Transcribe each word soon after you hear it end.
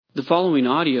The following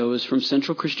audio is from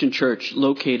Central Christian Church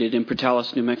located in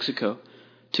Portales, New Mexico.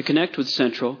 To connect with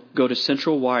Central, go to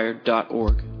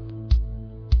centralwired.org.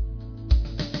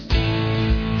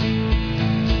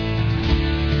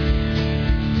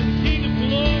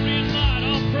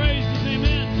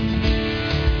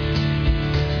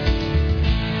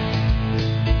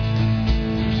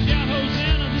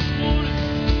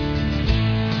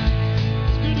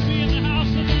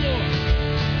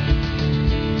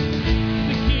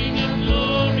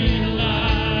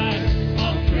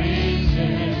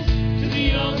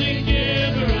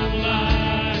 Giver of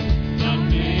life,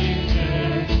 the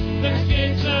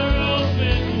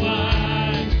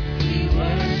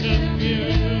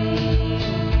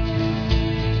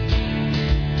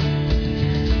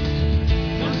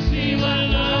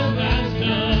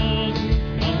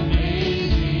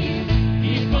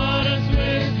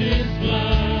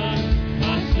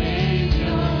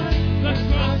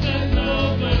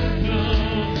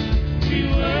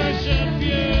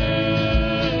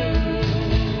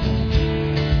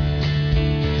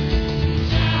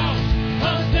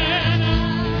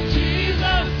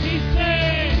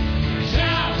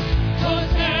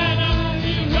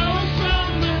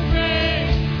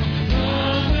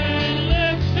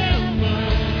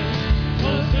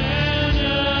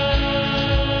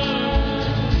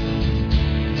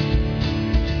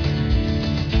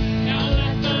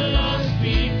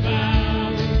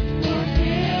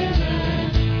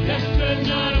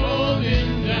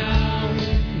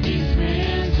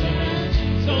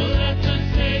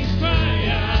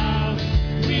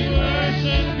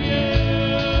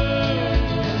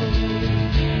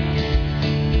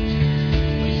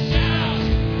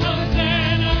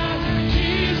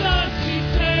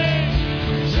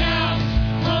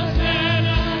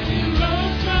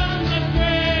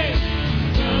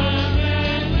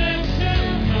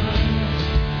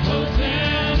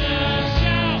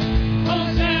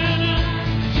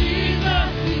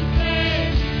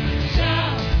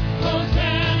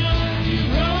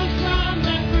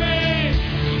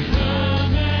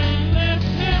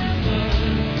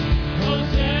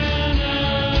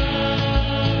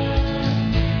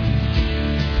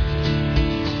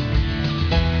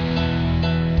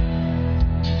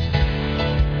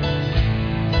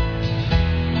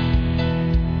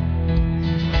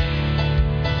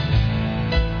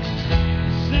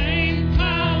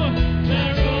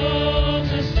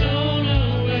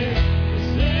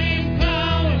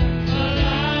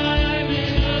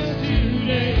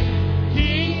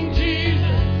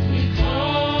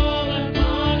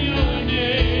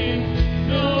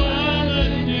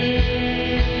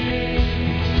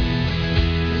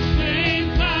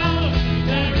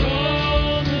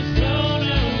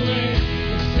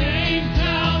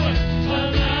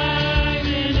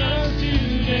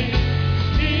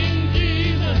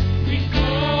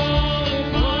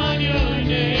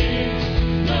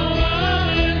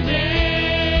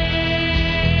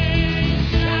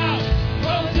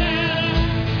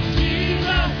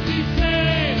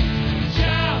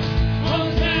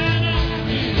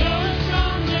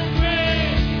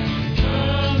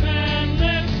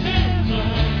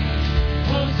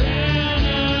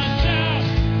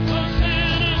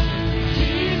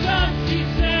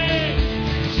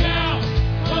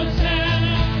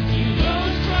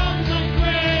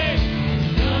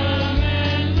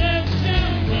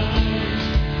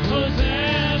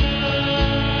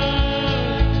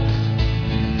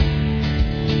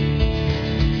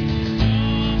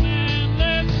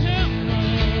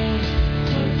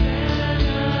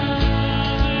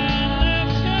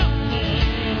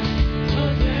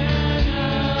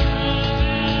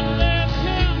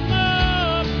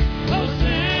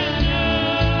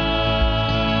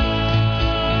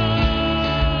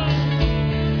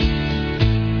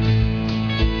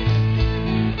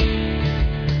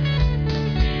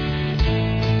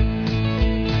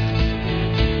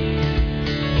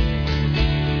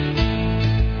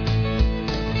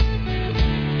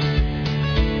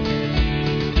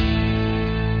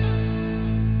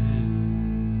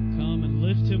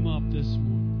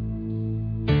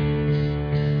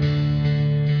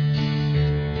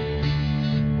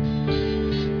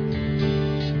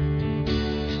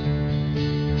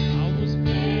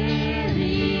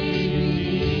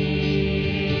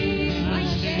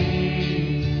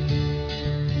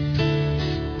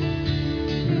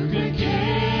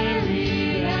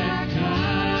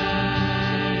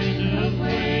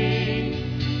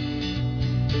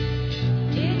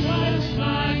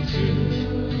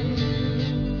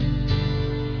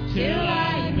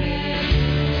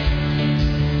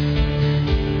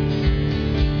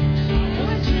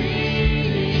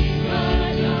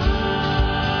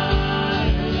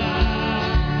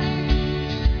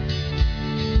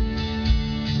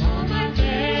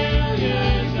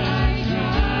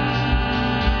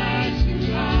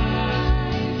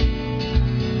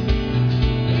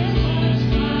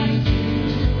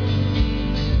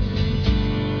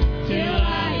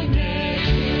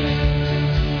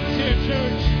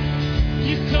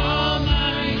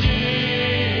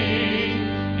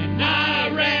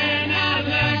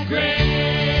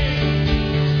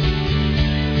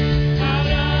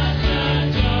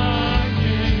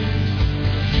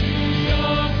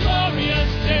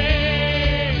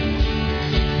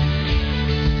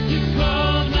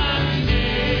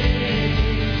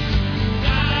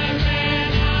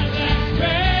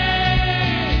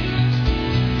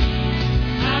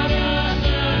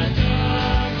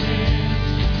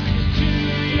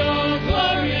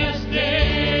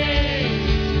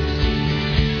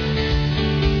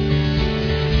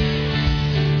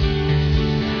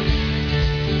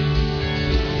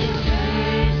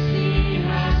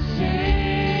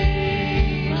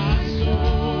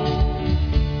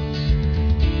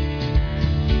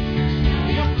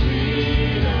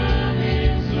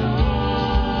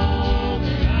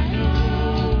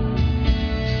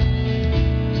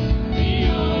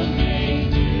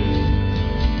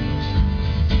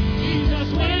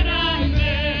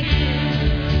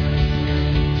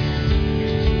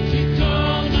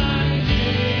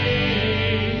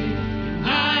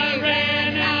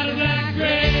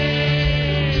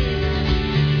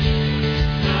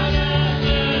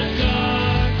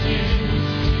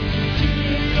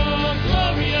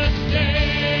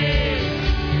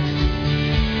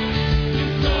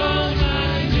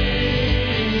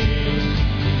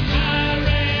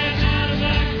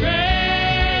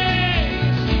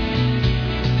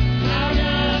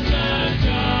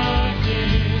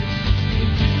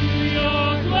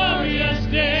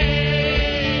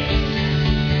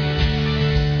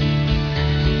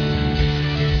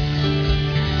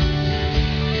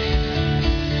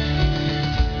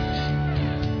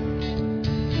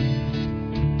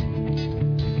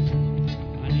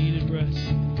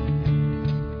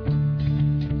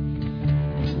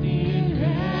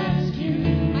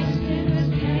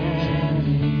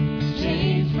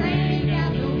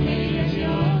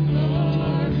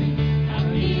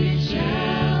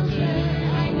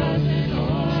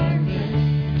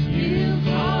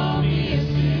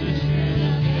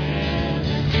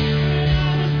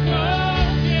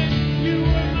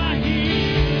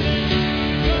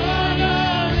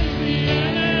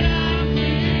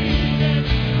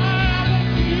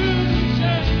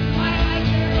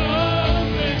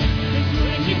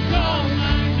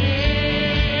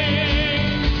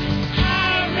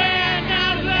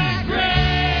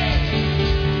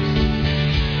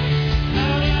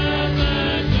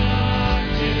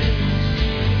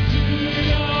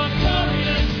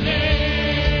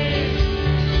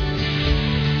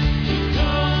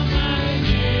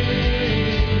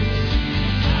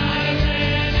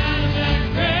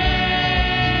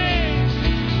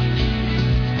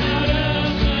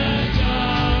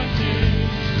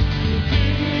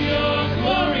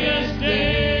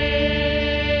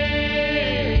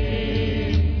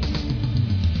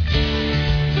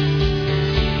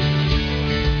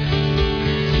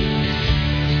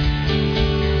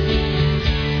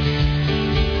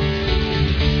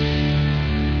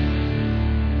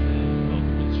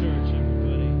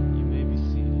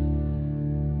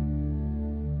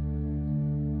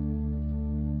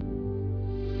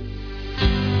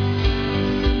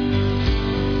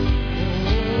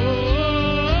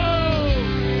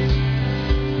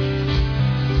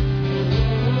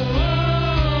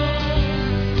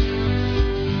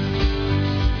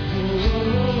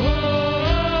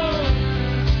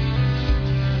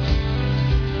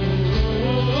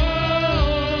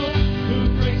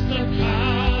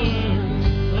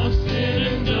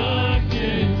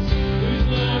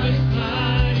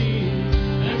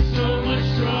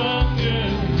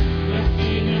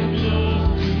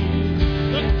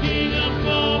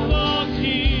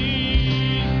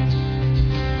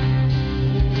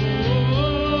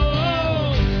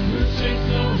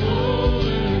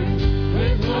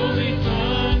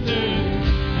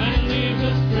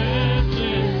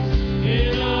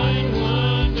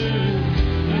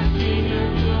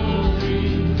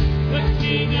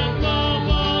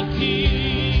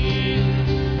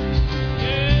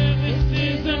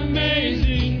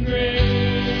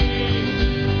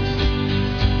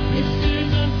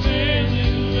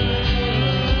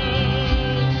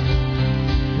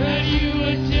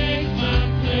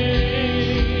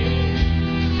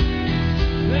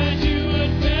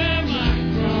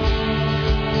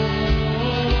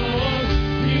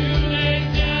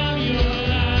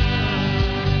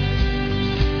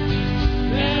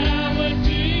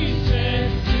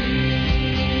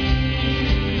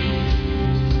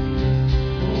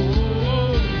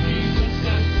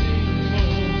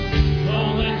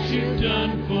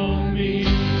done for me.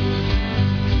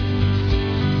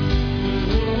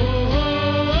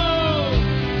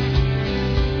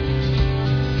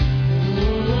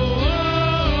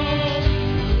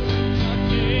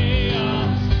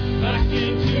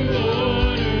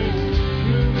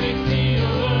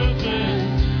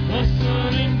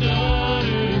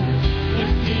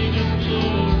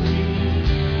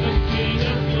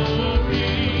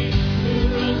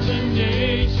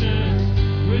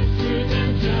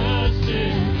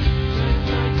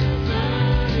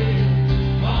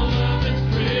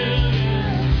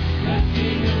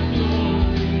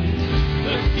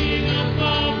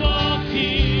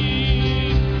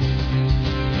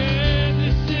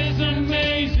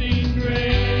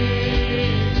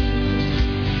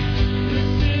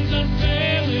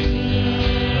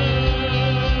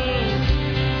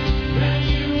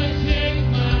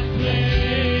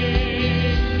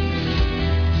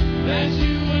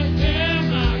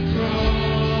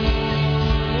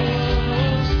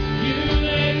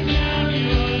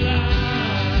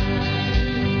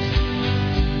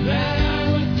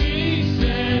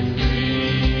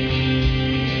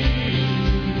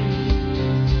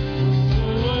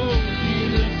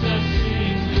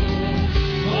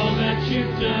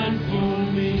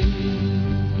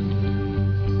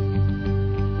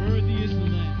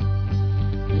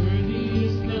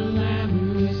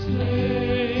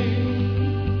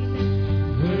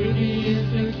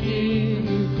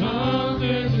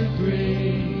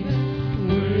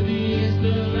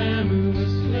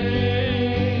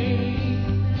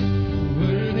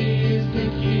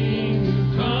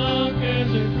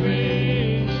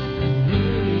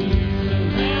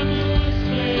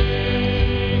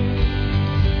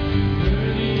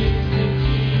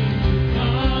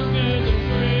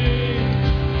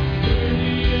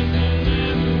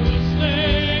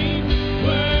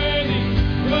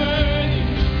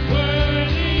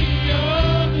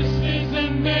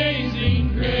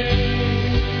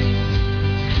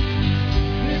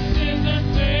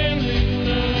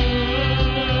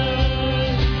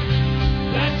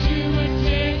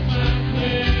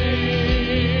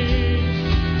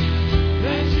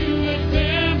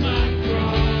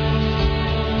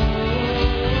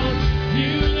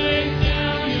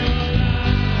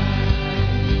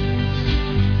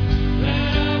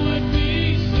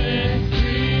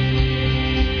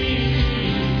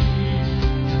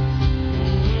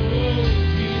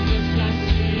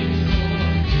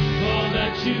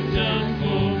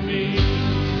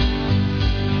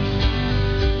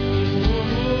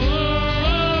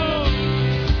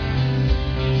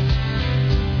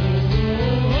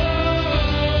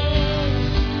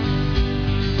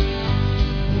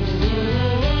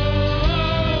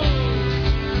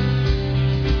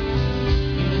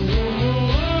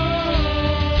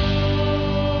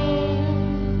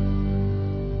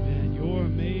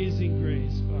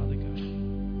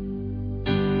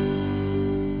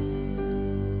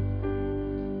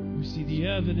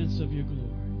 Evidence of your glory.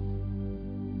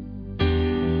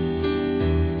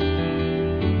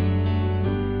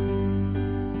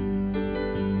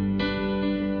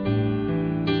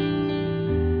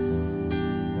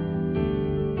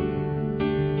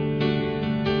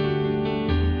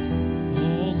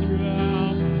 All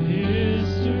throughout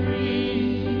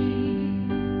history,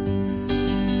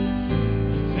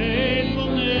 your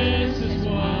faithfulness has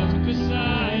walked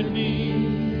beside me.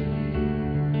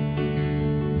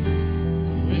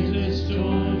 Storm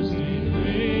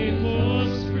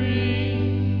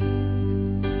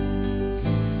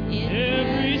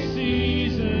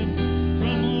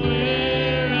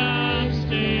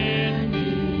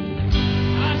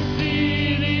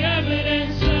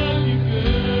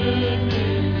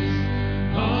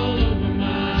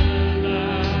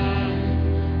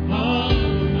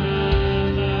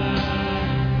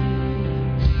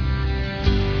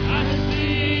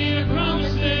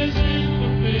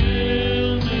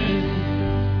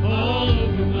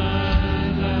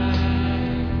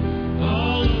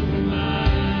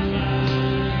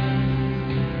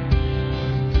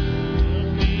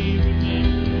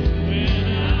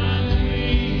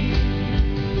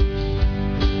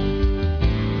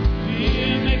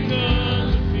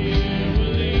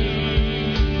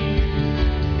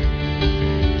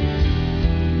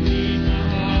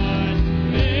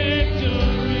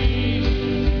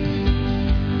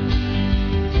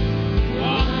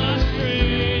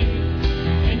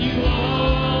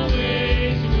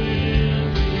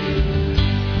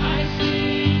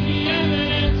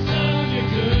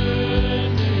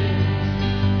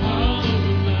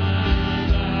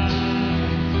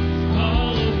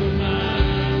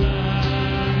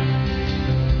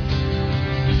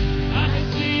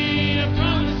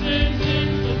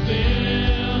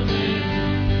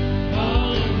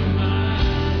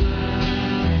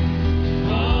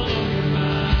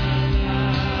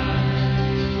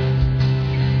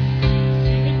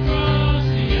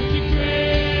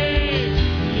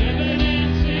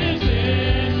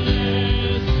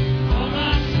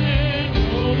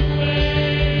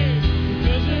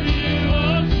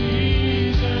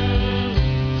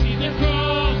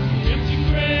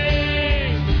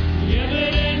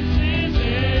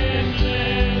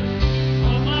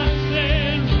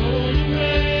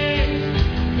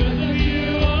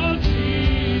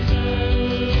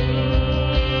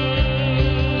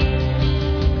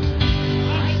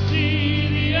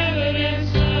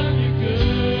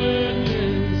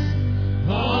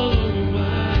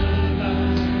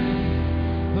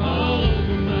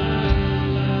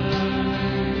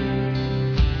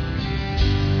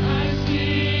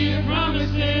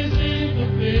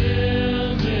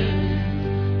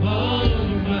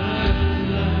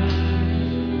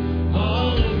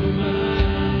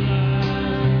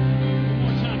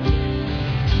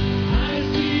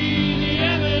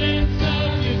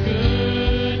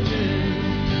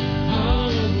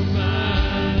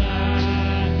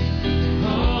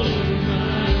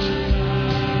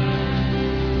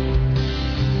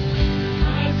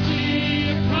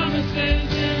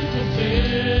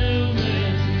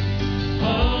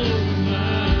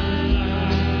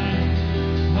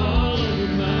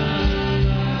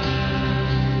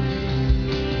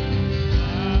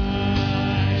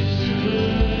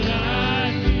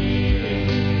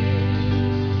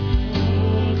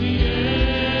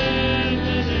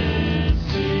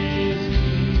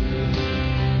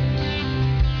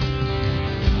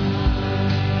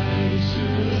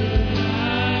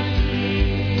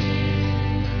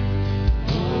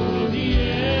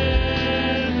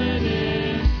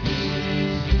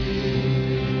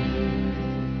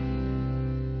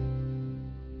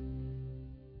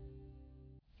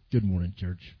Good morning,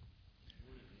 church.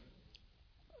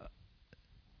 A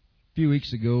few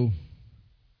weeks ago,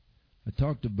 I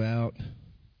talked about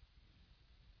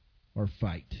our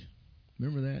fight.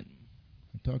 Remember that?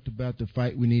 I talked about the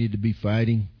fight we needed to be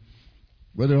fighting.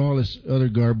 Whether all this other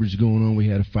garbage is going on, we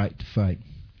had a fight to fight.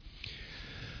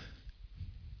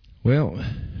 Well,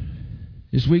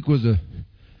 this week was a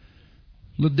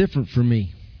little different for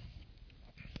me.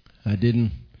 I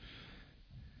didn't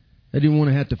want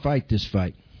to have to fight this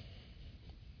fight.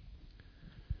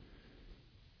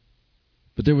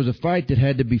 But there was a fight that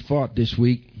had to be fought this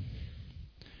week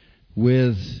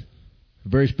with a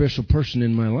very special person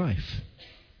in my life.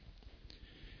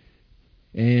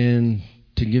 And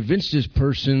to convince this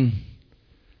person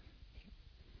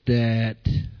that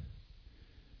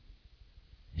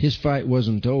his fight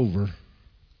wasn't over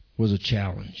was a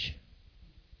challenge.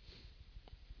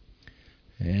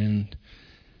 And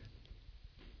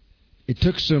it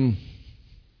took some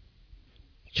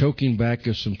choking back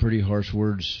of some pretty harsh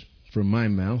words from my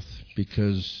mouth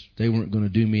because they weren't going to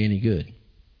do me any good.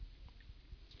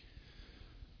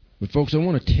 But folks, I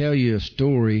want to tell you a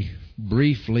story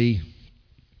briefly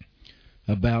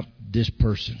about this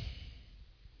person.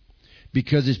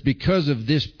 Because it's because of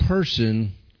this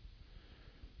person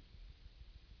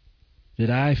that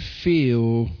I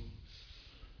feel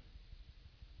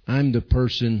I'm the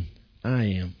person I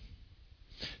am.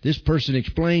 This person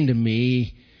explained to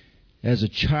me as a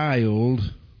child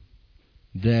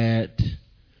that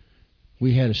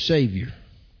we had a Savior.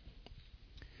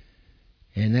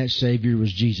 And that Savior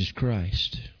was Jesus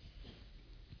Christ.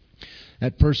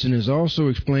 That person has also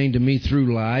explained to me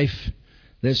through life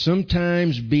that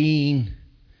sometimes being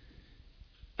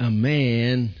a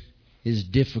man is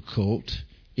difficult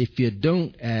if you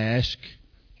don't ask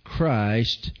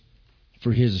Christ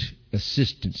for His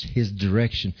assistance, His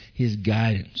direction, His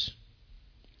guidance.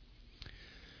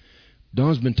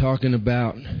 Don's been talking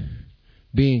about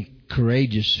being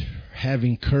courageous,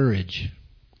 having courage.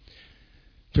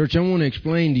 Church, I want to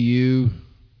explain to you,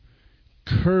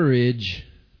 courage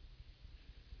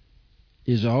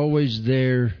is always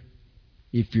there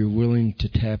if you're willing to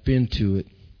tap into it.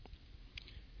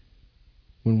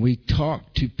 When we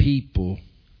talk to people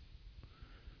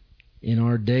in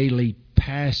our daily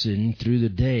passing through the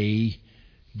day,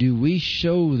 do we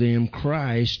show them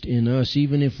Christ in us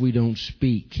even if we don't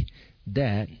speak?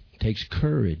 That takes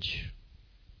courage.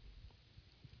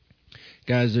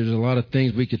 Guys, there's a lot of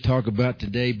things we could talk about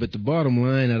today, but the bottom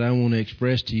line that I want to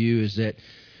express to you is that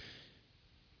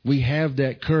we have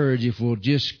that courage if we'll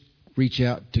just reach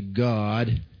out to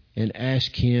God and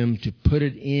ask Him to put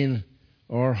it in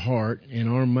our heart and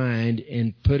our mind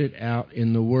and put it out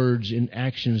in the words and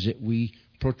actions that we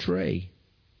portray.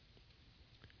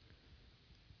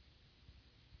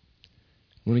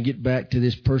 I want to get back to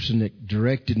this person that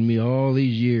directed me all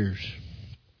these years.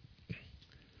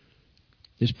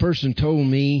 This person told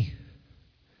me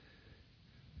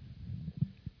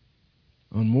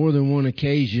on more than one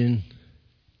occasion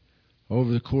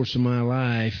over the course of my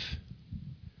life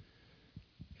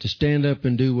to stand up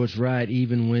and do what's right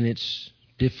even when it's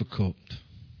difficult.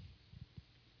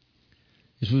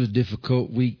 This was a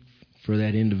difficult week for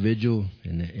that individual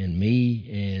and me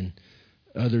and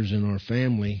others in our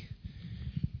family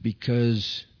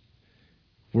because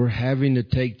we're having to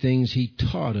take things he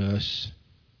taught us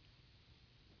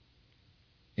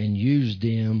and use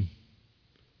them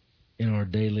in our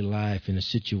daily life in a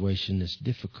situation that's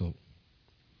difficult.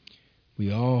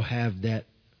 We all have that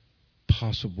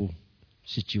possible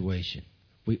situation.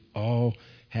 We all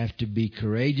have to be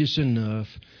courageous enough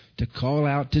to call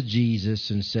out to Jesus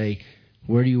and say,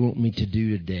 "Where do you want me to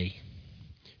do today?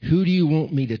 Who do you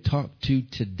want me to talk to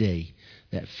today?"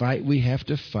 That fight we have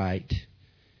to fight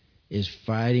is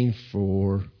fighting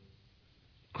for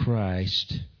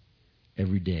Christ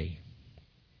every day.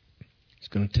 It's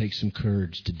going to take some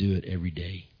courage to do it every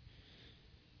day.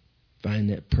 Find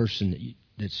that person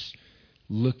that's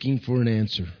looking for an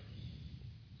answer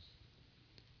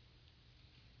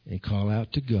and call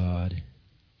out to God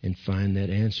and find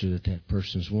that answer that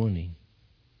person's wanting.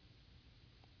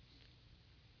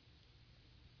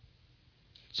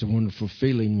 It's a wonderful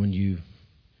feeling when you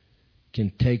can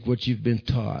take what you've been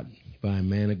taught by a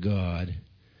man of God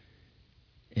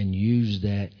and use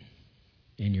that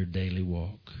in your daily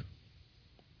walk.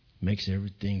 Makes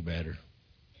everything better.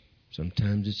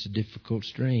 Sometimes it's a difficult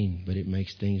strain, but it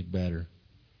makes things better.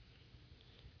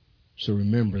 So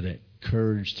remember that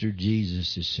courage through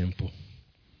Jesus is simple.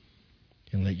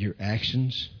 And let your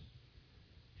actions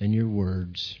and your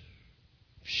words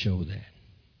show that.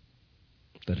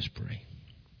 Let us pray.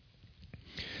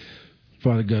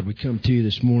 Father God, we come to you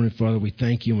this morning. Father, we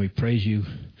thank you and we praise you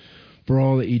for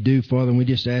all that you do, Father. And we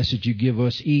just ask that you give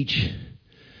us each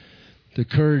the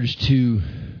courage to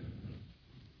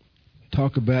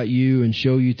talk about you and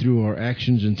show you through our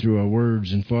actions and through our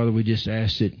words. And Father, we just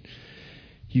ask that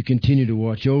you continue to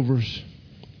watch over us,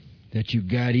 that you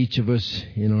guide each of us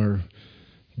in our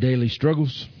daily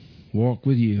struggles. Walk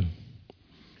with you.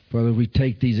 Father, we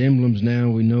take these emblems now.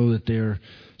 We know that they're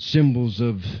symbols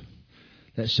of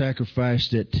that sacrifice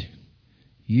that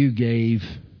you gave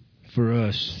for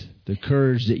us. The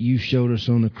courage that you showed us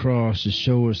on the cross to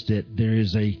show us that there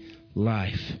is a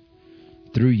life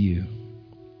through you.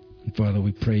 And Father,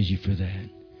 we praise you for that.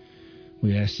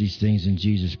 We ask these things in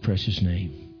Jesus' precious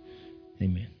name.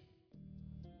 Amen.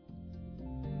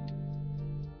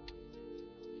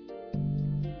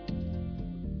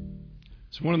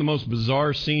 It's one of the most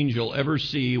bizarre scenes you'll ever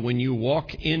see when you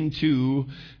walk into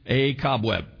a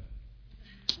cobweb.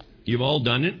 You've all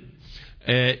done it.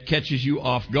 It catches you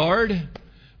off guard.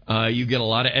 You get a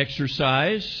lot of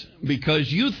exercise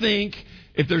because you think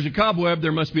if there's a cobweb,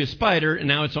 there must be a spider, and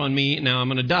now it's on me, and now I'm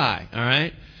going to die. All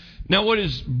right? Now, what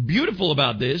is beautiful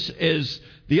about this is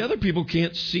the other people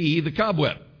can't see the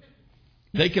cobweb.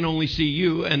 They can only see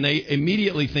you, and they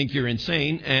immediately think you're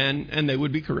insane, and they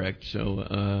would be correct.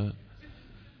 So,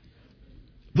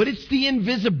 but it's the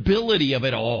invisibility of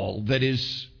it all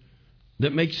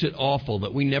that makes it awful,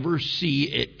 that we never see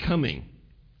it coming.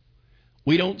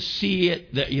 We don't see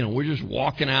it, that, we're just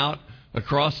walking out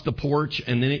across the porch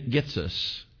and then it gets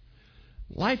us.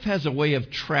 Life has a way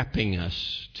of trapping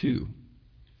us too.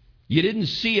 You didn't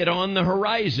see it on the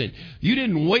horizon. You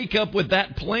didn't wake up with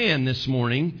that plan this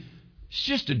morning. It's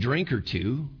just a drink or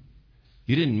two.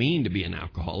 You didn't mean to be an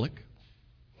alcoholic.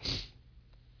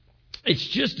 It's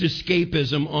just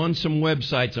escapism on some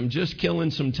websites. I'm just killing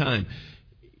some time.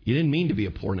 You didn't mean to be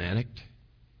a porn addict.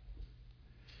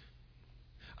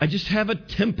 I just have a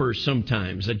temper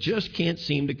sometimes. I just can't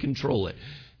seem to control it.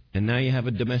 And now you have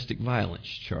a domestic violence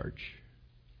charge.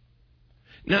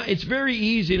 Now, it's very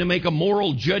easy to make a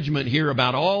moral judgment here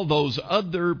about all those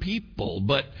other people,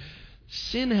 but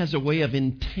sin has a way of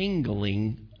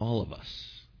entangling all of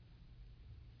us.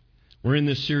 We're in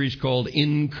this series called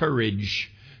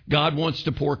Encourage. God wants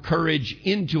to pour courage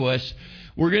into us.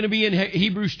 We're going to be in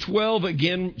Hebrews 12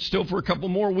 again, still for a couple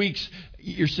more weeks.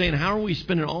 You're saying, how are we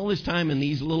spending all this time in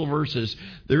these little verses?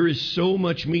 There is so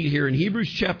much meat here. In Hebrews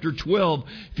chapter 12,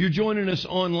 if you're joining us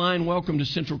online, welcome to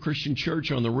Central Christian Church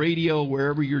on the radio,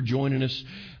 wherever you're joining us.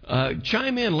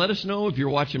 Chime in. Let us know if you're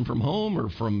watching from home or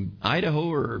from Idaho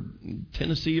or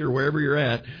Tennessee or wherever you're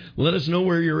at. Let us know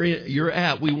where you're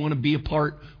at. We want to be a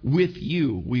part with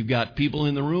you. We've got people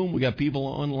in the room. We've got people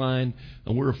online,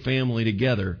 and we're a family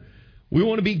together. We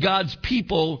want to be God's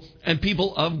people and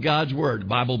people of God's Word.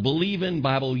 Bible believing,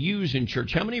 Bible using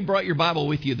church. How many brought your Bible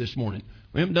with you this morning?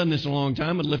 We haven't done this in a long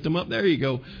time, but lift them up. There you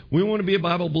go. We want to be a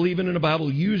Bible believing and a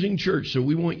Bible using church. So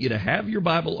we want you to have your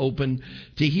Bible open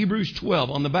to Hebrews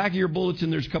 12. On the back of your bulletin,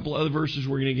 there's a couple other verses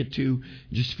we're going to get to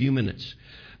in just a few minutes.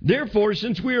 Therefore,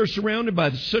 since we are surrounded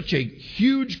by such a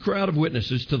huge crowd of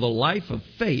witnesses to the life of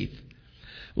faith,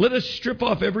 let us strip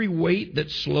off every weight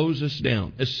that slows us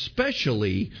down,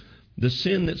 especially the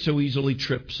sin that so easily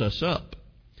trips us up.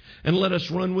 And let us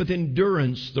run with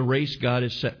endurance the race God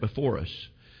has set before us.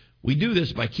 We do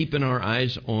this by keeping our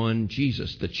eyes on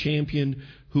Jesus, the champion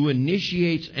who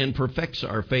initiates and perfects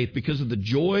our faith. Because of the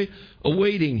joy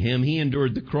awaiting him, he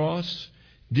endured the cross,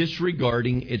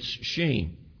 disregarding its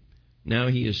shame. Now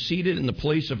he is seated in the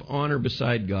place of honor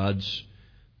beside God's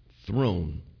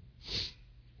throne.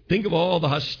 Think of all the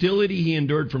hostility he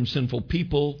endured from sinful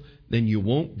people. Then you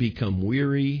won't become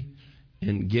weary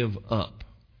and give up.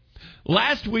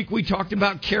 Last week we talked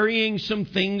about carrying some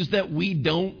things that we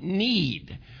don't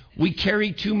need. We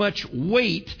carry too much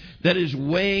weight that is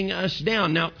weighing us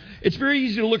down. Now, it's very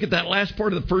easy to look at that last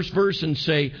part of the first verse and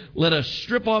say, let us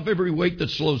strip off every weight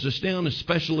that slows us down,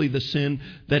 especially the sin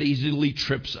that easily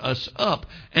trips us up,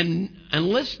 and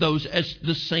list those as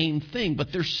the same thing,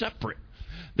 but they're separate.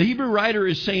 The Hebrew writer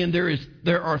is saying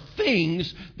there are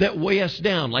things that weigh us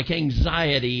down, like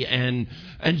anxiety and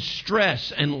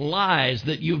stress and lies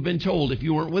that you've been told. If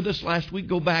you weren't with us last week,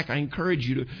 go back. I encourage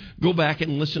you to go back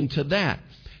and listen to that.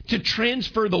 To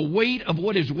transfer the weight of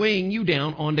what is weighing you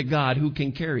down onto God, who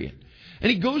can carry it. And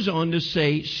he goes on to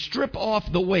say, strip off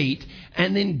the weight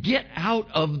and then get out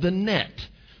of the net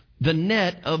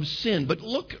of sin. But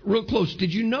look real close.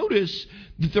 Did you notice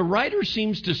that the writer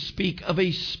seems to speak of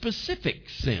a specific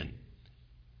sin?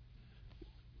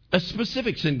 A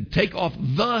specific sin. Take off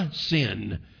the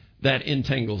sin that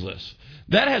entangles us.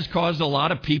 That has caused a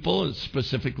lot of people, and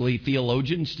specifically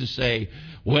theologians, to say,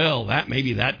 well,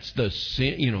 that's the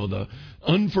sin, the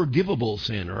unforgivable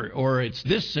sin, or it's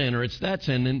this sin, or it's that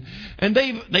sin, and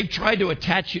they've tried to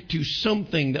attach it to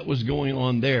something that was going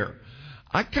on there.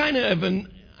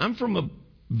 I'm from a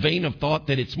vein of thought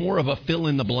that it's more of a fill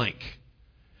in the blank.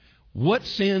 What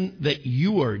sin that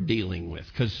you are dealing with?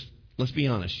 Because let's be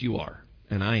honest, you are,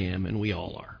 and I am, and we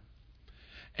all are.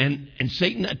 And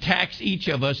Satan attacks each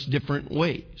of us different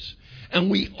ways. And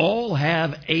we all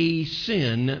have a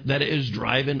sin that is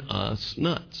driving us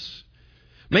nuts.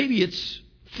 Maybe it's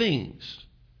things.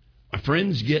 My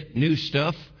friends get new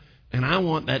stuff, and I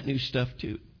want that new stuff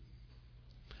too.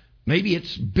 Maybe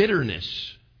it's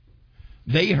bitterness.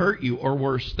 They hurt you, or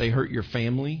worse, they hurt your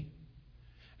family.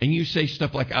 And you say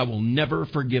stuff like, I will never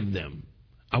forgive them.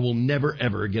 I will never,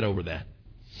 ever get over that.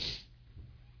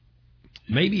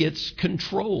 Maybe it's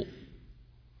control.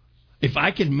 If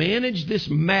I can manage this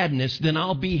madness, then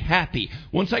I'll be happy.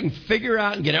 Once I can figure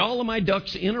out and get all of my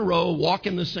ducks in a row,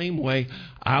 walking the same way,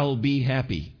 I'll be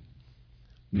happy.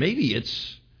 Maybe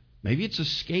it's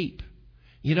escape.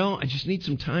 I just need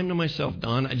some time to myself,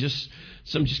 Don.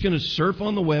 So I'm just going to surf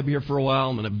on the web here for a while.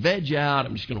 I'm going to veg out.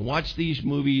 I'm just going to watch these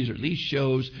movies or these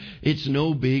shows. It's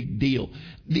no big deal.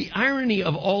 The irony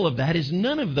of all of that is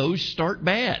none of those start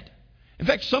bad. In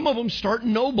fact, some of them start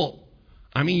noble.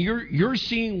 I mean, you're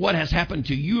seeing what has happened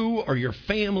to you or your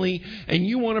family, and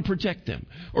you want to protect them.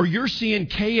 Or you're seeing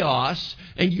chaos,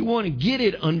 and you want to get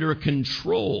it under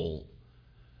control.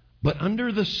 But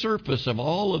under the surface of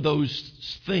all of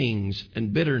those things,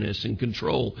 and bitterness and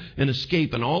control and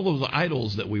escape and all those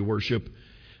idols that we worship,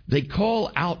 they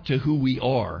call out to who we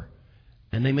are,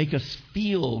 and they make us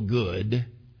feel good.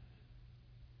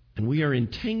 And we are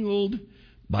entangled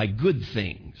by good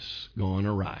things gone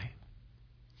awry.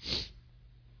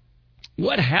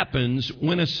 What happens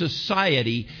when a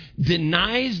society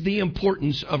denies the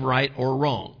importance of right or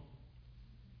wrong?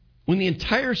 When the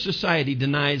entire society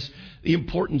denies the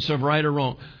importance of right or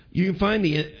wrong, you can find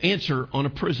the answer on a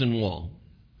prison wall.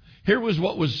 Here was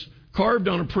what was carved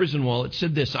on a prison wall. It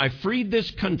said this: I freed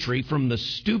this country from the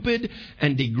stupid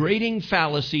and degrading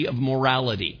fallacy of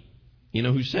morality. You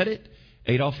know who said it?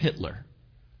 Adolf Hitler.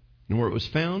 And where it was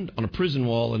found? On a prison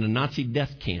wall in a Nazi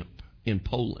death camp in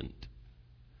Poland.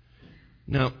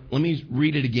 Now, let me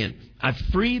read it again. I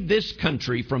freed this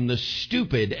country from the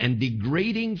stupid and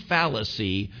degrading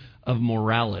fallacy of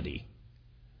morality.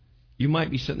 You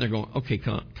might be sitting there going, okay,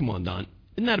 come on, Don.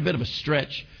 Isn't that a bit of a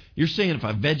stretch? You're saying if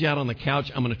I veg out on the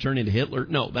couch, I'm going to turn into Hitler?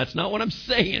 No, that's not what I'm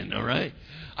saying, all right?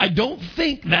 I don't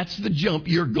think that's the jump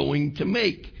you're going to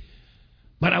make.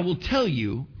 But I will tell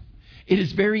you, it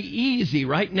is very easy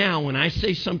right now when I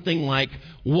say something like,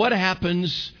 what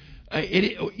happens...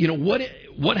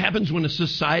 what happens when a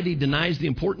society denies the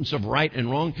importance of right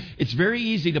and wrong? It's very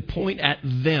easy to point at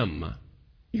them.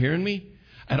 You hearing me?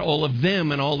 At all of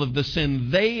them and all of the sin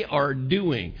they are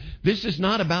doing. This is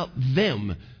not about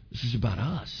them. This is about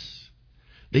us.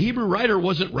 The Hebrew writer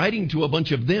wasn't writing to a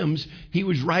bunch of thems. He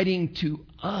was writing to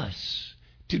us,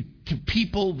 to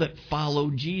people that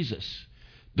follow Jesus.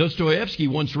 Dostoevsky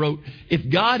once wrote, if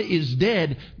God is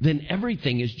dead, then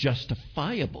everything is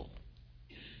justifiable.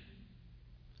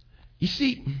 You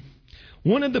see,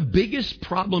 one of the biggest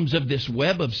problems of this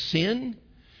web of sin,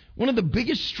 one of the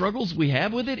biggest struggles we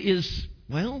have with it is,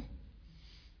 well,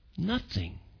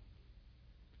 nothing.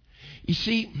 You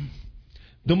see,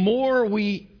 the more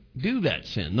we do that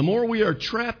sin, the more we are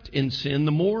trapped in sin,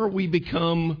 the more we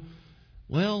become,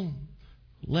 well,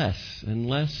 less and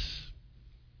less.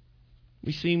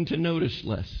 We seem to notice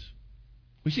less.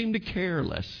 We seem to care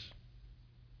less.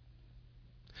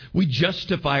 We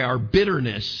justify our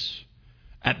bitterness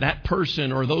at that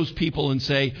person or those people and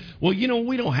say, well,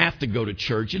 we don't have to go to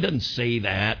church. It doesn't say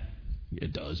that.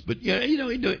 It does, but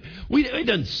it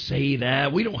doesn't say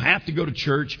that. We don't have to go to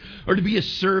church or to be a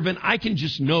servant. I can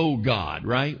just know God,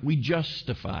 right? We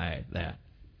justify that.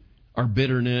 Our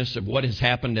bitterness of what has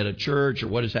happened at a church or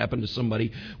what has happened to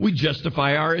somebody. We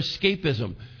justify our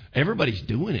escapism. Everybody's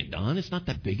doing it, Don. It's not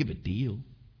that big of a deal.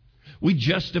 We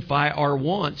justify our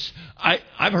wants.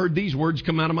 I've heard these words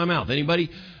come out of my mouth.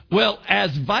 Anybody? Well,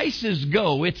 as vices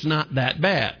go, it's not that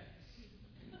bad.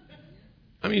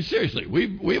 I mean, seriously,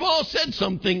 we've all said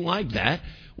something like that.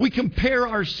 We compare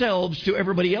ourselves to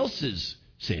everybody else's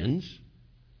sins.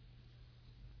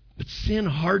 But sin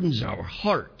hardens our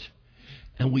heart,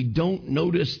 and we don't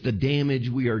notice the damage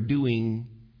we are doing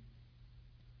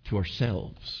to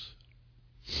ourselves.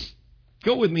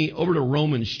 Go with me over to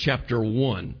Romans chapter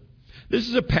 1. This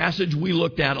is a passage we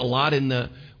looked at a lot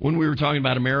when we were talking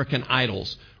about American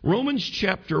idols. Romans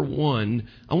chapter 1,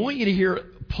 I want you to hear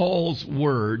Paul's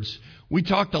words. We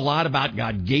talked a lot about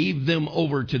God gave them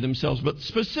over to themselves, but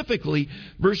specifically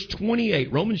verse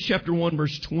 28, Romans chapter 1,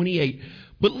 verse 28.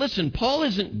 But listen, Paul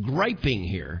isn't griping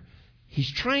here.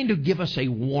 He's trying to give us a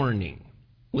warning.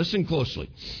 Listen closely.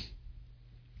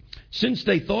 Since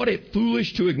they thought it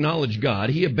foolish to acknowledge God,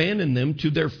 he abandoned them to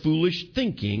their foolish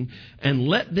thinking and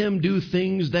let them do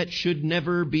things that should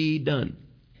never be done.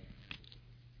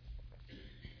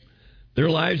 Their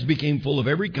lives became full of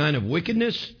every kind of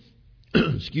wickedness,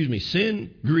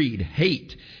 sin, greed,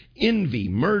 hate, envy,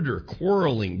 murder,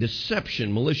 quarreling,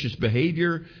 deception, malicious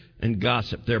behavior, and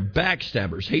gossip. They're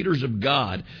backstabbers, haters of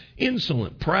God,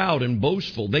 insolent, proud, and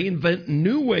boastful. They invent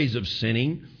new ways of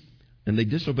sinning, and they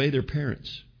disobey their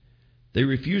parents. They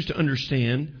refuse to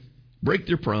understand, break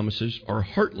their promises, are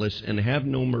heartless, and have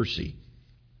no mercy.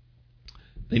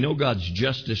 They know God's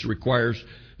justice requires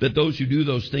that those who do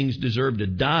those things deserve to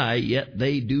die, yet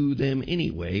they do them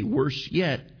anyway. Worse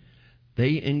yet,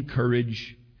 they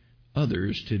encourage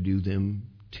others to do them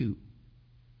too.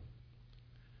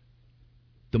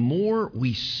 The more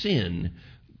we sin,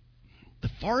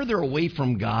 the farther away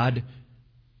from God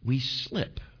we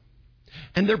slip.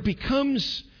 And there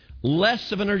becomes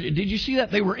less of an urgency. Did you see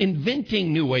that? They were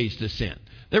inventing new ways to sin.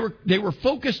 They were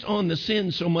focused on the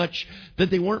sin so much that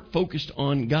they weren't focused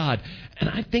on God. And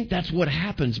I think that's what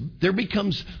happens. There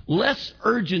becomes less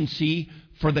urgency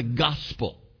for the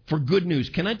gospel, for good news.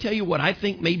 Can I tell you what I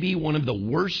think may be one of the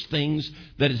worst things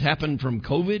that has happened from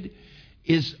COVID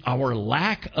is our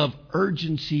lack of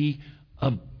urgency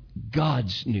of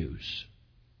God's news.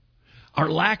 Our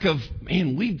lack of,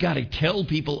 we've got to tell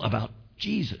people about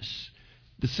Jesus.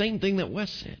 The same thing that Wes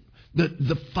said.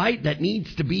 The fight that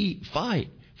needs to be fought.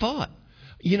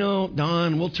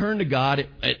 Don, we'll turn to God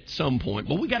at some point,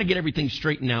 but we got to get everything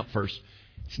straightened out first.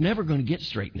 It's never going to get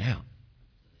straightened out.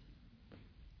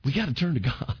 We got to turn to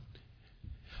God.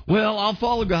 Well, I'll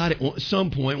follow God at some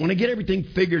point. When I get everything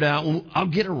figured out, I'll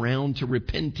get around to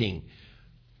repenting.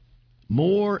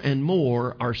 More and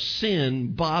more, our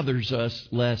sin bothers us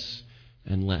less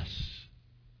and less.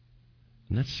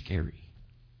 And that's scary.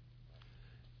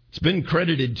 It's been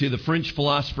credited to the French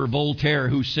philosopher Voltaire,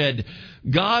 who said,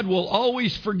 God will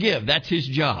always forgive. That's his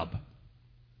job.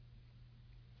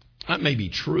 That may be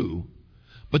true,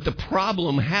 but the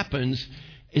problem happens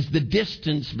is the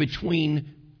distance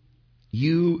between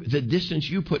you, the distance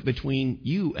you put between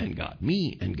you and God,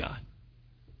 me and God.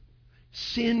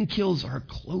 Sin kills our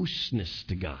closeness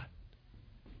to God.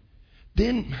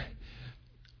 Then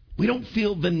we don't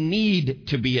feel the need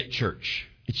to be at church.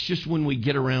 It's just when we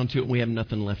get around to it, we have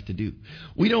nothing left to do.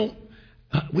 We don't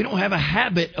have a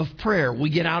habit of prayer. We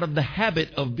get out of the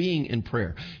habit of being in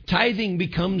prayer. Tithing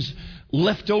becomes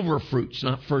leftover fruits,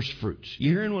 not first fruits.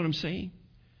 You hearing what I'm saying?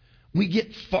 We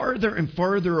get farther and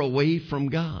farther away from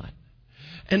God.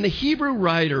 And the Hebrew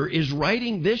writer is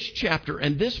writing this chapter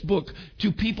and this book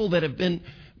to people that have been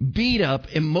beat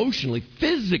up emotionally,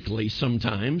 physically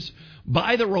sometimes,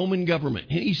 by the Roman government.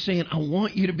 And he's saying, I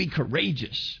want you to be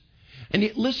courageous. And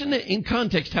listen to, in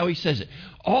context, how he says it.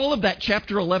 All of that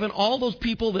chapter 11, all those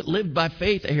people that lived by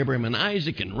faith, Abraham and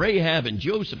Isaac and Rahab and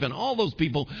Joseph and all those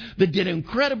people that did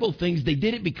incredible things, they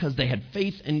did it because they had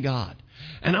faith in God.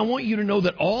 And I want you to know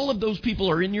that all of those people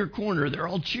are in your corner. They're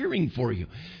all cheering for you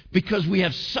because we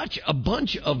have such a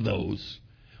bunch of those.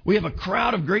 We have a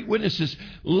crowd of great witnesses.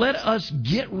 Let us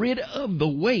get rid of the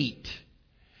weight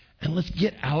and let's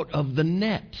get out of the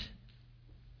net.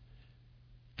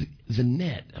 The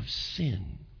net of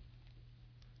sin.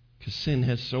 Because sin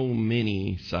has so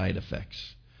many side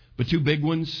effects. But two big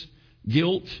ones,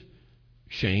 guilt,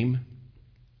 shame.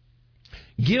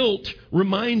 Guilt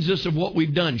reminds us of what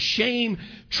we've done. Shame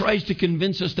tries to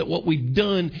convince us that what we've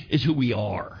done is who we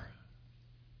are.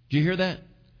 Do you hear that?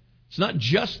 It's not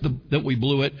just that we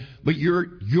blew it, but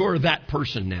you're that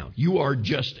person now. You are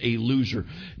just a loser.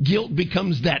 Guilt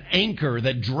becomes that anchor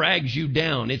that drags you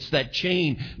down. It's that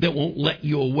chain that won't let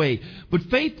you away. But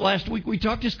faith, last week we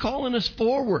talked, is calling us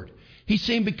forward. He's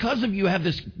saying because of you have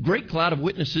this great cloud of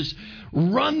witnesses,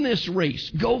 run this race,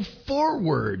 go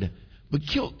forward. But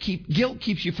guilt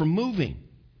keeps you from moving.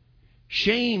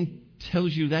 Shame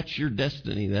tells you that's your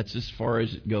destiny. That's as far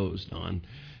as it goes, Don.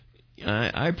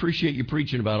 I appreciate you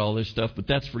preaching about all this stuff, but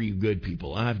that's for you good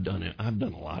people. I've done it. I've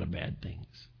done a lot of bad things.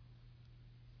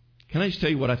 Can I just tell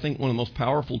you what I think one of the most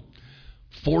powerful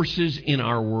forces in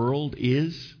our world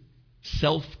is?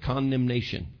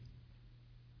 Self-condemnation.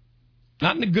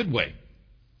 Not in a good way.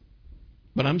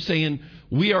 But I'm saying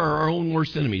we are our own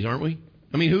worst enemies, aren't we?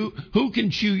 I mean, who can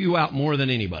chew you out more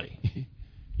than anybody?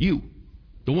 You.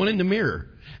 the one in the mirror.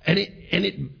 And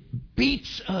it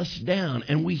beats us down,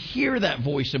 and we hear that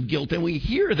voice of guilt, and we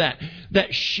hear that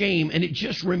shame, and it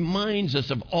just reminds us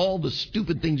of all the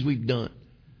stupid things we've done.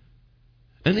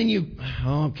 And then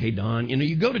okay, Don,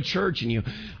 you go to church and you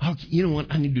know what?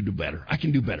 I need to do better. I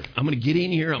can do better. I'm going to get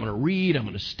in here. I'm going to read. I'm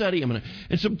going to study. And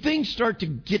some things start to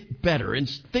get better, and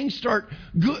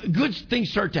good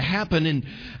things start to happen,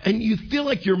 and you feel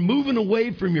like you're moving away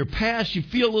from your past. You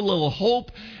feel a little hope,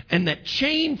 and that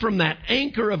chain from that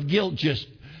anchor of guilt just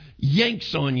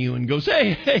yanks on you and goes,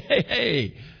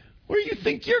 hey, where do you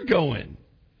think you're going?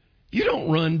 You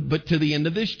don't run but to the end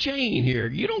of this chain here.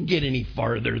 You don't get any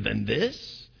farther than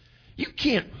this. You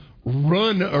can't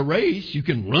run a race. You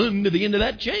can run to the end of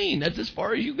that chain. That's as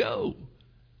far as you go.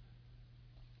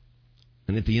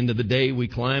 And at the end of the day, we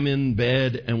climb in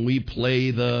bed and we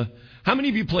play how many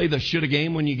of you play the shoulda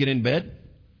game when you get in bed?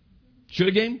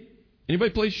 Shoulda game?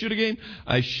 Anybody play shoulda game?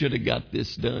 I should have got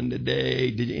this done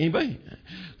today. Did anybody?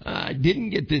 I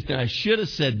didn't get this done. I should have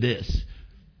said this.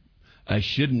 I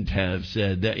shouldn't have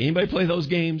said that. Anybody play those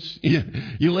games?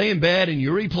 You lay in bed and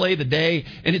you replay the day,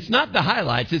 and it's not the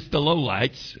highlights, it's the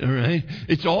lowlights, all right?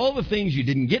 It's all the things you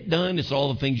didn't get done. It's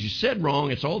all the things you said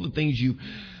wrong. It's all the things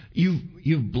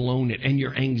you've blown it, and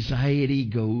your anxiety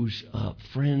goes up.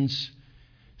 Friends,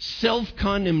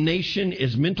 self-condemnation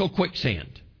is mental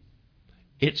quicksand.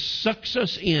 It sucks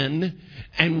us in,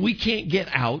 and we can't get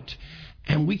out,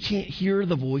 and we can't hear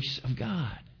the voice of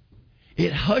God.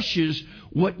 It hushes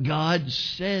what God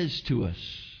says to us.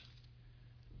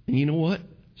 And you know what?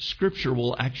 Scripture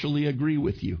will actually agree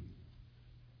with you.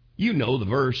 You know the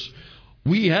verse.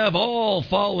 We have all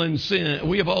sinned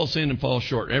and fall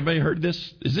short. Everybody heard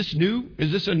this? Is this new?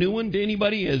 Is this a new one to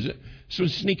anybody? Is it so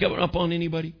sneak up on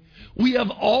anybody? We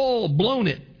have all blown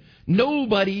it.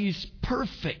 Nobody's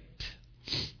perfect.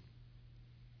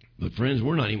 But friends,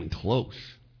 we're not even close.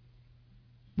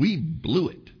 We blew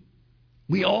it.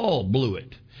 We all blew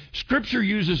it. Scripture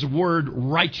uses the word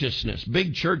righteousness.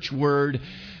 Big church word.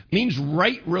 Means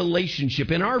right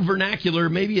relationship. In our vernacular,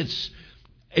 maybe it's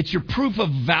your proof of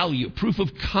value, proof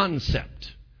of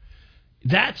concept.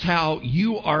 That's how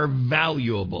you are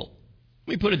valuable.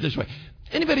 Let me put it this way.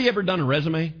 Anybody ever done a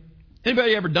resume?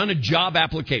 Anybody ever done a job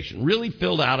application? Really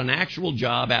filled out an actual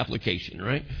job application,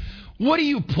 right? What do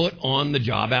you put on the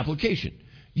job application?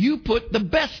 You put the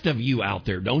best of you out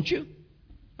there, don't you?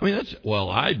 I mean,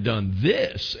 I've done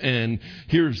this, and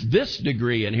here's this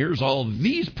degree, and here's all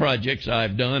these projects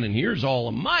I've done, and here's all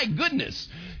of my goodness,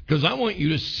 because I want you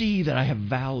to see that I have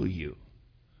value.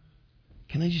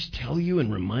 Can I just tell you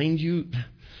and remind you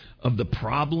of the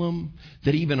problem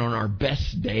that even on our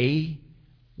best day,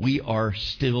 we are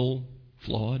still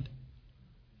flawed?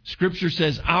 Scripture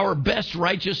says our best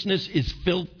righteousness is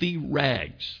filthy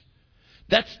rags.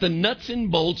 That's the nuts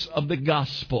and bolts of the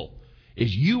gospel.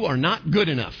 Is you are not good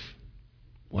enough.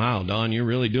 Wow, Don, you're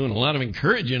really doing a lot of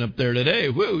encouraging up there today.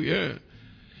 Woo, yeah.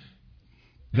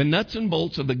 The nuts and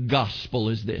bolts of the gospel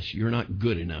is this. You're not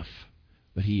good enough,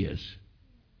 but He is.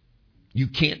 You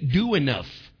can't do enough.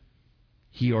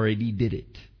 He already did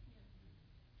it.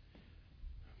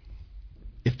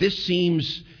 If this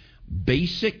seems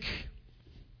basic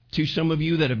to some of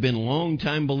you that have been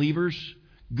long-time believers,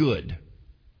 good.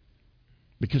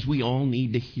 Because we all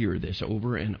need to hear this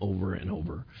over and over and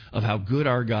over of how good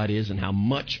our God is and how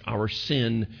much our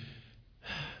sin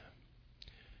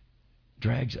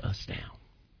drags us down.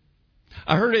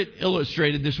 I heard it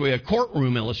illustrated this way, a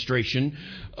courtroom illustration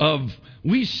of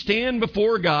we stand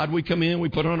before God. We come in, we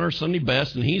put on our Sunday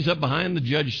best, and He's up behind the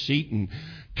judge's seat and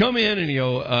come in and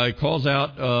he calls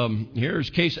out, here's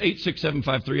case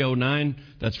 8675309.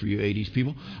 That's for you 80s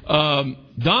people.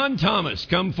 Don Thomas,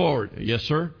 come forward. Yes,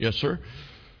 sir. Yes, sir.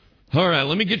 All right,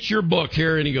 let me get your book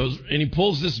here. And he goes, and he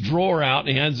pulls this drawer out, and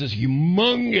he has this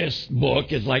humongous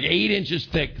book. It's like 8 inches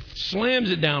thick, slams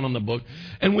it down on the book.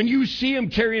 And when you see him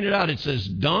carrying it out, it says,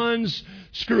 Don's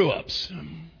Screw-Ups.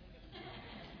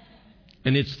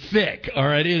 And it's thick, all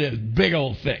right? It is big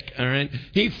old thick, all right?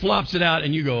 He flops it out,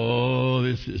 and you go, oh,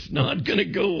 this is not going to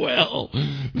go well.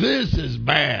 This is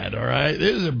bad, all right?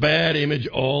 This is a bad image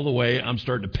all the way. I'm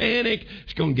starting to panic.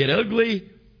 It's going to get ugly.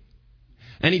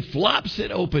 And he flops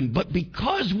it open. But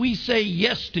because we say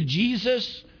yes to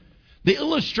Jesus, the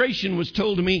illustration was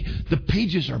told to me, the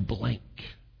pages are blank.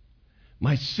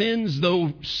 My sins,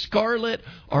 though scarlet,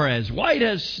 are as white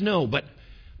as snow. But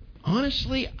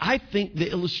honestly, I think the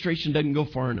illustration doesn't go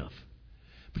far enough.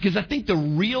 Because I think the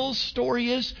real story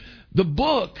is the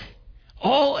book,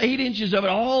 all 8 inches of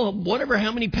it, all whatever,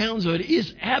 how many pounds of it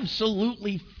is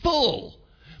absolutely full.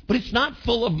 But it's not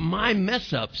full of my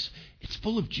mess ups. It's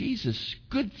full of Jesus'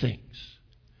 good things.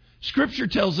 Scripture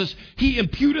tells us He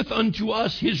imputeth unto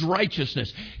us His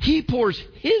righteousness. He pours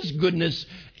His goodness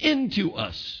into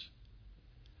us.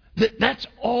 That's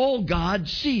all God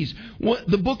sees.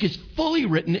 The book is fully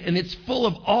written, and it's full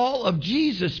of all of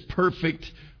Jesus'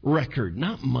 perfect record,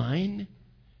 not mine.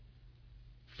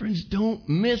 Friends, don't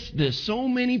miss this. So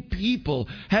many people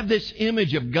have this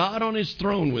image of God on His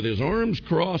throne with His arms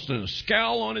crossed and a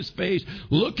scowl on His face,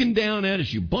 looking down at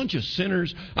us, you bunch of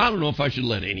sinners. I don't know if I should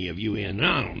let any of you in.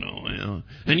 I don't know.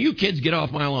 And you kids, get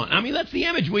off my lawn. I mean, that's the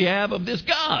image we have of this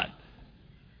God.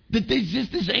 That there's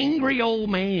just this angry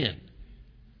old man.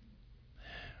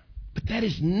 But that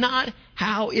is not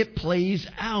how it plays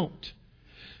out.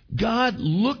 God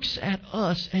looks at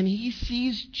us and He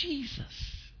sees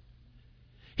Jesus.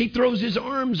 He throws His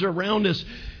arms around us,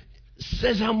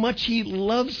 says how much He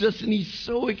loves us, and He's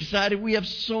so excited. We have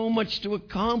so much to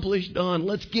accomplish, Don.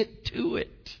 Let's get to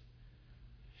it.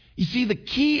 You see, the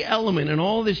key element in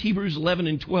all this Hebrews 11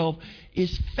 and 12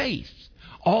 is faith.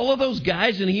 All of those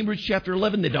guys in Hebrews chapter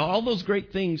 11, they did all those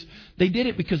great things. They did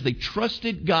it because they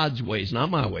trusted God's ways,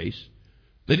 not my ways.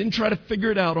 They didn't try to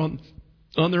figure it out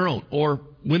on their own. Or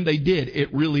when they did,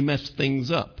 it really messed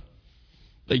things up.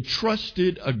 They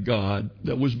trusted a God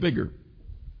that was bigger.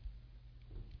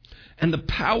 And the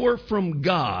power from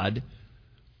God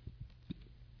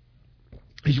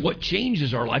is what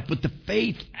changes our life, but the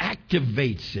faith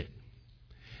activates it.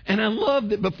 And I love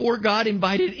that before God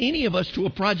invited any of us to a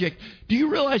project, do you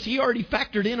realize He already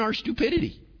factored in our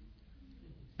stupidity?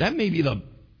 That may be the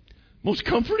most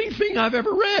comforting thing I've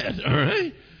ever read, all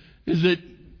right? Is that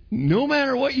no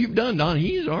matter what you've done, Don,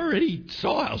 He's already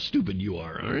saw how stupid you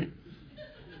are, all right?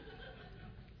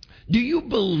 Do you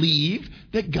believe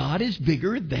that God is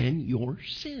bigger than your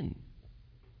sin?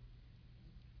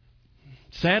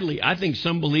 Sadly, I think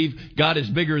some believe God is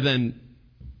bigger than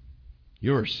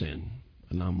your sin,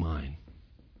 but not mine.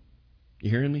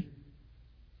 You hearing me?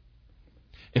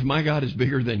 If my God is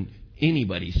bigger than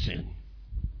anybody's sin,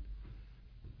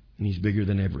 and He's bigger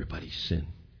than everybody's sin,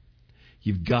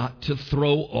 you've got to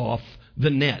throw off the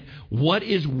net. What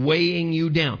is weighing you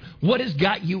down? What has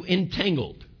got you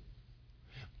entangled?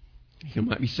 You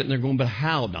might be sitting there going, but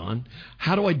how, Don?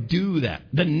 How do I do that?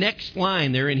 The next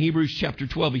line there in Hebrews chapter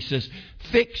 12, he says,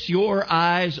 fix your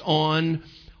eyes on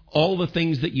all the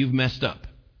things that you've messed up.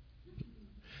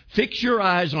 Fix your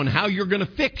eyes on how you're going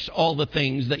to fix all the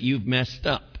things that you've messed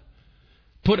up.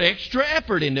 Put extra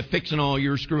effort into fixing all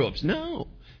your screw-ups. No.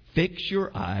 Fix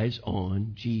your eyes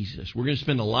on Jesus. We're going to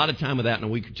spend a lot of time with that in a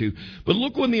week or two. But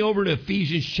look with me over to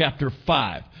Ephesians chapter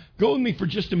 5. Go with me for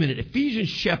just a minute. Ephesians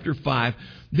chapter 5.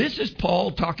 This is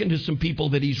Paul talking to some people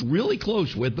that he's really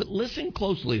close with, but listen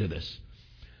closely to this.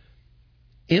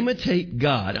 Imitate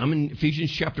God. I'm in Ephesians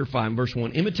chapter 5, verse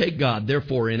 1. Imitate God,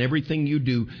 therefore, in everything you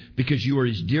do, because you are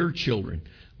His dear children.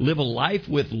 Live a life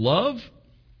with love,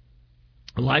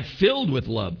 a life filled with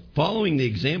love, following the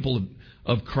example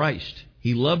of Christ.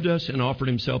 He loved us and offered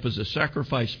Himself as a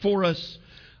sacrifice for us,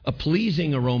 a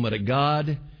pleasing aroma to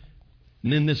God.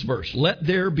 And then this verse, let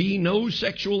there be no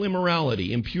sexual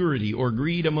immorality, impurity, or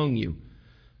greed among you.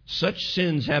 Such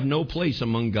sins have no place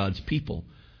among God's people.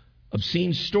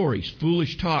 Obscene stories,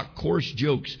 foolish talk, coarse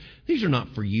jokes, these are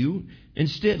not for you.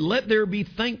 Instead, let there be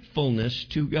thankfulness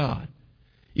to God.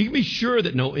 You can be sure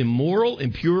that no immoral,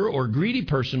 impure, or greedy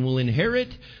person will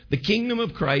inherit the kingdom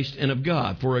of Christ and of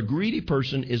God. For a greedy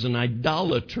person is an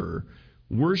idolater,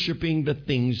 worshiping the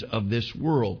things of this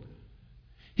world.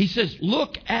 He says,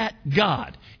 look at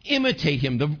God. Imitate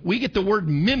Him. We get the word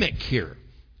mimic here.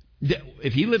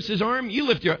 If He lifts His arm, you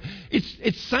lift your arm.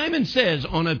 It's Simon Says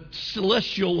on a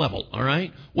celestial level, all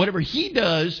right? Whatever He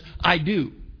does, I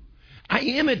do. I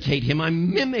imitate Him. I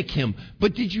mimic Him.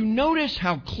 But did you notice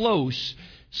how close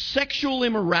sexual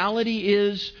immorality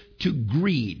is to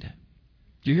greed?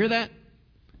 Do you hear that?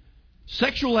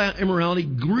 Sexual immorality,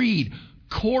 greed,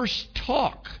 coarse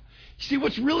talk. See,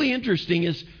 what's really interesting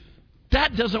is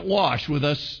that doesn't wash with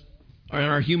us in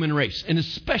our human race, and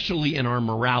especially in our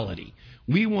morality.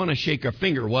 We want to shake our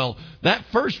finger. Well, that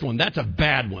first one, that's a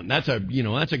bad one. That's a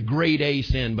grade A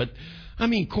sin. But, I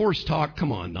mean, coarse talk,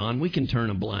 come on, Don. We can turn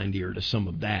a blind ear to some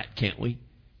of that, can't we?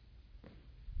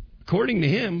 According to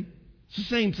him, it's the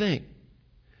same thing.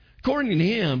 According to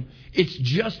him, it's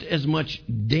just as much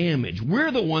damage.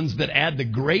 We're the ones that add the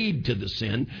grade to the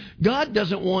sin. God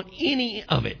doesn't want any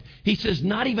of it. He says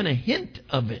not even a hint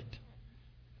of it.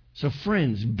 So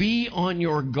friends, be on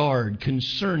your guard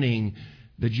concerning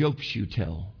the jokes you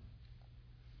tell,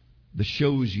 the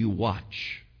shows you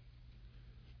watch,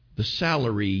 the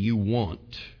salary you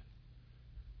want,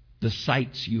 the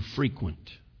sites you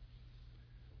frequent,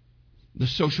 the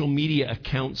social media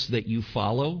accounts that you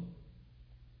follow.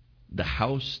 the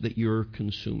house that you're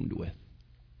consumed with.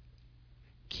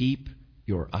 Keep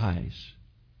your eyes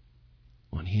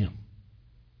on Him.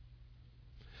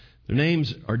 Their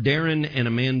names are Darren and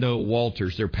Amanda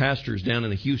Walters. They're pastors down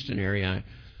in the Houston area.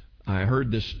 I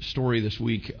heard this story this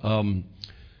week. In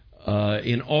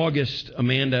August,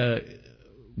 Amanda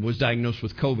was diagnosed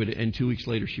with COVID, and 2 weeks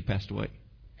later she passed away.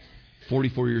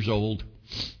 44 years old.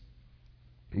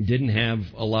 Didn't have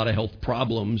a lot of health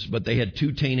problems, but they had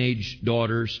 2 teenage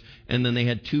daughters, and then they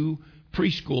had 2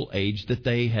 preschool age that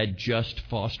they had just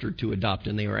fostered to adopt,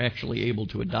 and they were actually able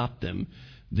to adopt them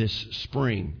this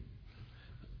spring.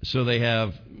 So they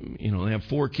have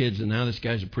 4 kids, and now this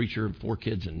guy's a preacher of 4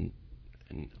 kids and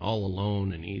all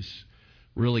alone, and he's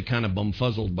really kind of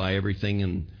bumfuzzled by everything.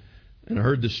 And I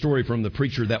heard the story from the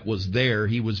preacher that was there.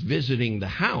 He was visiting the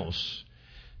house,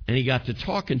 and he got to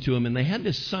talking to him, and they had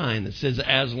this sign that says,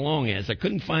 "As long as." I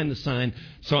couldn't find the sign,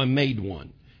 so I made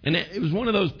one. And it was one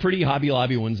of those pretty Hobby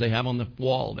Lobby ones they have on the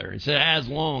wall there. It said, "As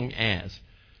long as."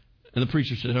 And the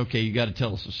preacher said, "Okay, you got to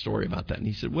tell us a story about that." And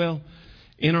he said, "Well,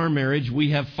 in our marriage, we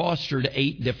have fostered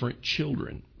 8 different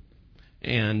children.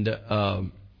 And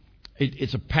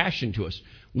it's a passion to us.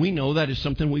 We know that is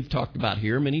something we've talked about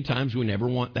here many times. We never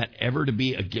want that ever to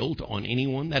be a guilt on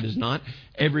anyone. That is not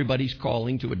everybody's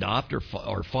calling to adopt or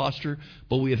foster.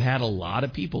 But we have had a lot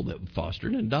of people that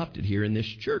fostered and adopted here in this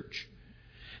church."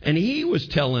 And he was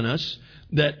telling us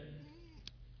that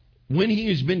when he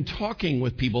has been talking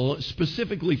with people,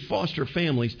 specifically foster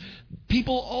families,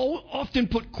 people often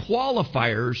put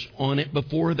qualifiers on it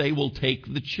before they will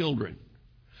take the children.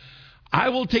 I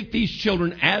will take these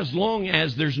children as long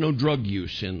as there's no drug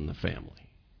use in the family.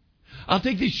 I'll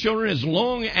take these children as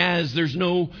long as there's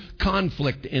no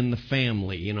conflict in the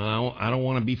family. I don't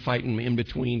want to be fighting in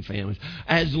between families.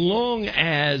 As long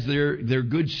as they're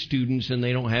good students and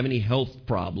they don't have any health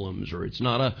problems, or it's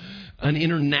not an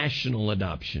international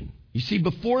adoption. You see,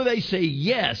 before they say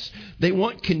yes, they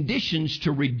want conditions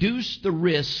to reduce the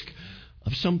risk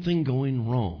of something going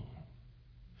wrong.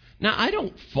 Now, I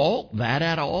don't fault that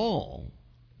at all.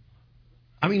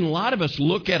 I mean, a lot of us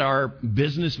look at our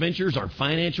business ventures, our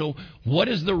financial, what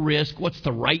is the risk? What's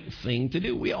the right thing to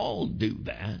do? We all do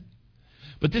that.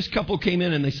 But this couple came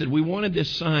in and they said, we wanted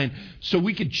this sign so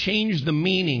we could change the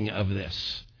meaning of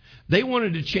this. They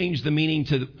wanted to change the meaning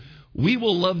to, we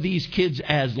will love these kids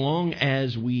as long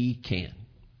as we can.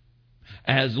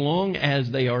 As long as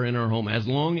they are in our home, as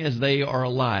long as they are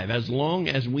alive, as long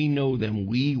as we know them,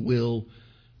 we will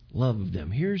love them.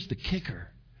 Here's the kicker.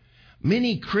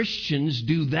 Many Christians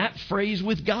do that phrase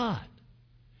with God.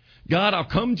 God, I'll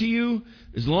come to you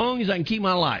as long as I can keep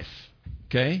my life.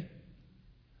 Okay?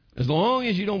 As long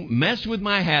as you don't mess with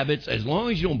my habits, as long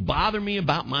as you don't bother me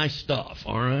about my stuff.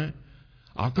 All right?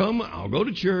 I'll come, I'll go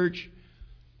to church.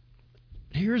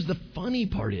 Here's the funny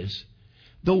part is,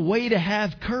 the way to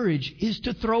have courage is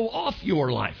to throw off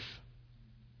your life.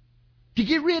 To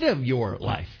get rid of your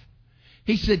life.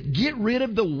 He said, get rid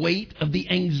of the weight of the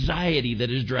anxiety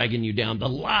that is dragging you down, the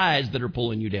lies that are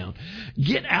pulling you down.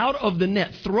 Get out of the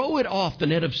net. Throw it off, the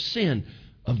net of sin,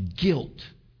 of guilt,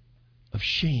 of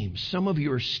shame. Some of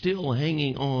you are still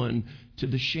hanging on to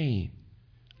the shame.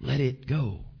 Let it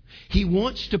go. He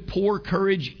wants to pour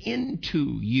courage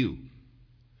into you.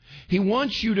 He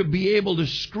wants you to be able to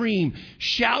scream,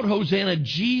 shout, Hosanna,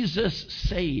 Jesus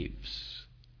saves.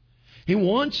 He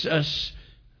wants us,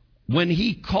 when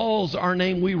He calls our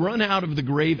name, we run out of the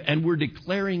grave and we're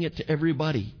declaring it to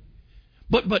everybody.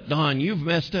 But Don, you've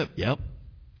messed up. Yep,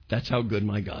 that's how good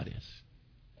my God is.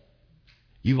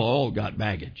 You've all got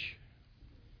baggage.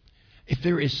 If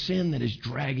there is sin that is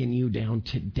dragging you down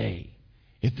today,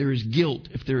 if there is guilt,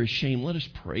 if there is shame, let us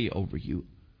pray over you.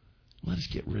 Let us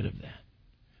get rid of that.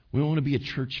 We want to be a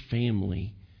church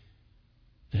family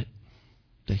that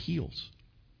heals.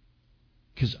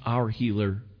 Because our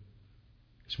healer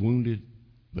is wounded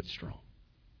but strong.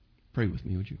 Pray with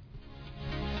me, would you?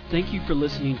 Thank you for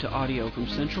listening to audio from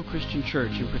Central Christian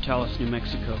Church in Portales, New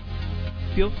Mexico.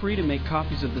 Feel free to make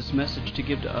copies of this message to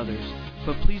give to others,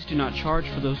 but please do not charge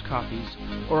for those copies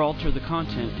or alter the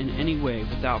content in any way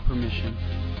without permission.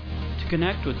 To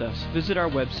connect with us, visit our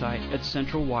website at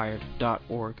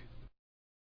centralwired.org.